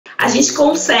a gente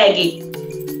consegue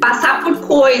passar por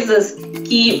coisas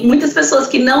que muitas pessoas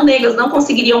que não negras não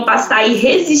conseguiriam passar e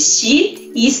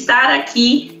resistir e estar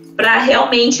aqui para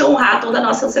realmente honrar toda a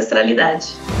nossa ancestralidade.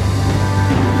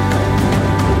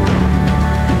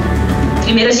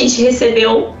 Primeiro a gente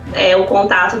recebeu o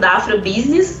contato da Afro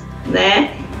Business,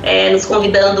 né, nos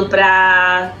convidando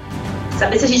para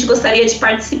saber se a gente gostaria de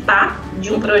participar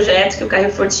de um projeto que o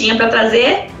Carrefour tinha para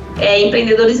trazer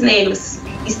empreendedores negros.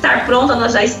 Estar pronta,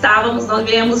 nós já estávamos, nós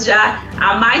viemos já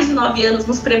há mais de 9 anos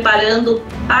nos preparando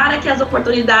para que as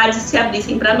oportunidades se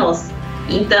abrissem para nós.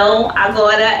 Então,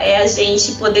 agora é a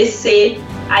gente poder ser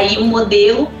aí um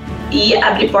modelo e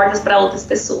abrir portas para outras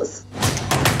pessoas.